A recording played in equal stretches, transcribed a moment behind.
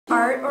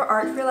Art or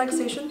art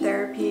relaxation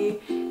therapy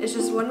is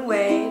just one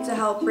way to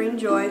help bring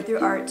joy through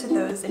art to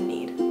those in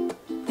need.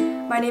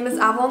 My name is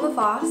Avalon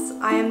LaFosse.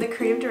 I am the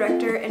creative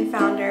director and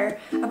founder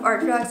of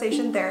Art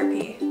Relaxation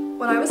Therapy.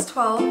 When I was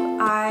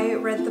 12, I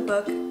read the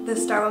book The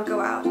Star Won't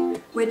Go Out,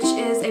 which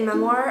is a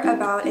memoir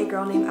about a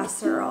girl named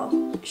Esther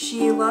Earl.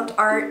 She loved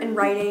art and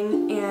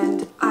writing,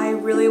 and I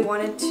really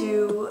wanted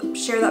to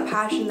share that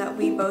passion that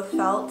we both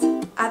felt.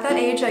 At that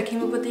age, I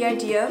came up with the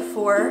idea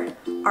for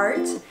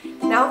art.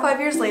 Now, 5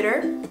 years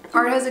later,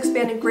 art has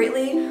expanded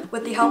greatly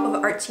with the help of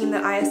an art team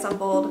that I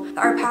assembled.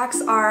 The art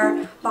packs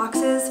are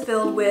boxes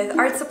filled with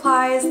art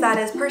supplies that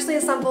is personally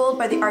assembled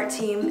by the art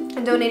team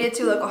and donated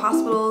to local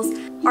hospitals.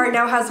 Art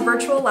now has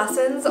virtual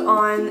lessons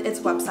on its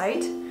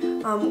website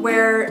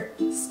where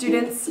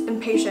students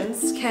and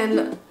patients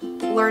can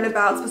learn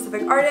about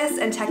specific artists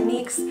and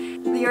techniques.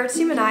 The art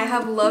team and I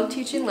have loved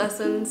teaching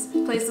lessons,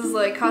 places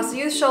like Casa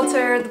Youth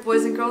Shelter, the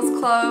Boys and Girls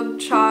Club,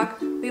 Chalk.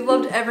 We've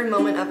loved every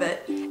moment of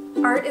it.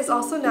 Art is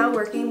also now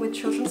working with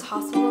Children's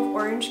Hospital of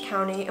Orange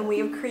County, and we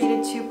have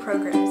created 2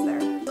 programs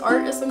there.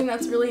 Art is something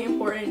that's really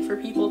important for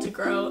people to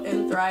grow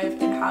and thrive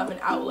and have an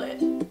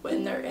outlet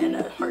when they're in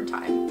a hard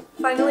time.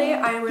 Finally,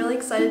 I am really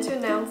excited to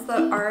announce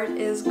that art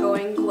is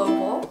going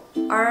global.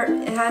 Art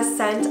has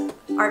sent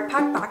art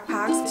pack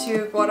backpacks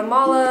to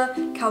Guatemala,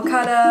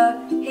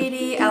 Calcutta,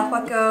 Haiti, El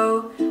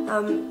Hueco,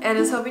 and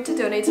is hoping to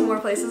donate to more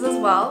places as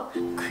well.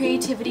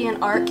 Creativity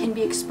and art can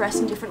be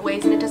expressed in different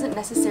ways, and it doesn't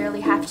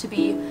necessarily have to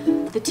be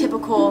the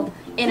typical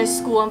in a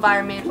school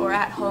environment or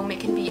at home. It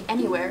can be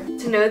anywhere.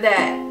 To know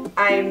that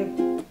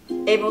I'm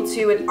able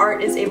to, and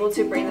art is able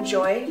to bring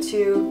joy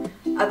to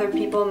other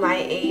people my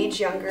age,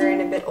 younger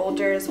and a bit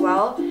older as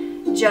well,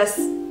 just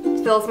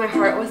fills my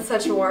heart with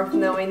such warmth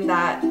knowing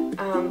that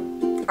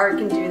art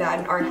can do that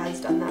and art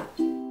has done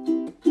that.